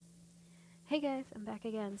Hey guys, I'm back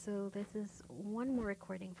again. So this is one more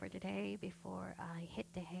recording for today before I hit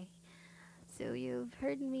the hay. So you've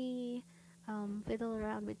heard me fiddle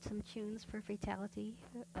around with some tunes for Fatality.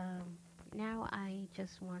 Um, Now I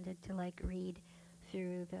just wanted to read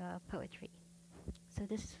through the poetry. So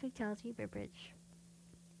this is Fatality by Bridge.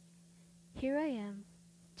 Here I am,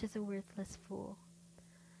 just a worthless fool,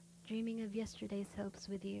 dreaming of yesterday's hopes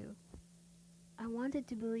with you. I wanted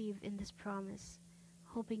to believe in this promise,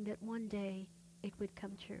 hoping that one day it would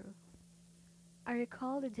come true. I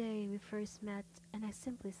recall the day we first met, and I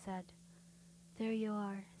simply said, there you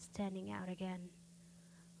are, standing out again,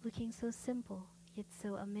 looking so simple, yet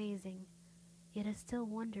so amazing, yet I still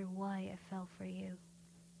wonder why I fell for you.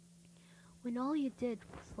 When all you did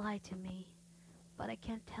was lie to me, but I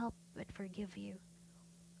can't help but forgive you.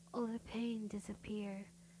 All the pain disappear,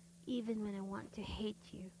 even when I want to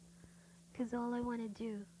hate you, 'cause all I want to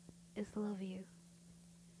do is love you.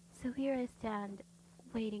 So here I stand,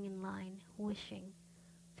 waiting in line, wishing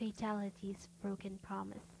fatality's broken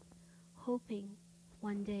promise, hoping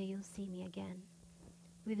one day you'll see me again,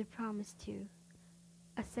 with a promise to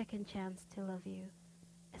a second chance to love you,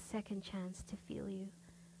 a second chance to feel you,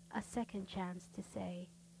 a second chance to say,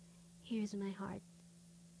 here's my heart,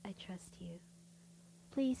 I trust you.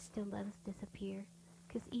 Please don't let us disappear,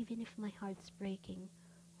 'cause even if my heart's breaking,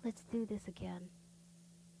 let's do this again.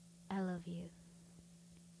 I love you.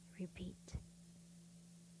 Repeat.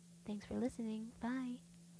 Thanks for listening. Bye.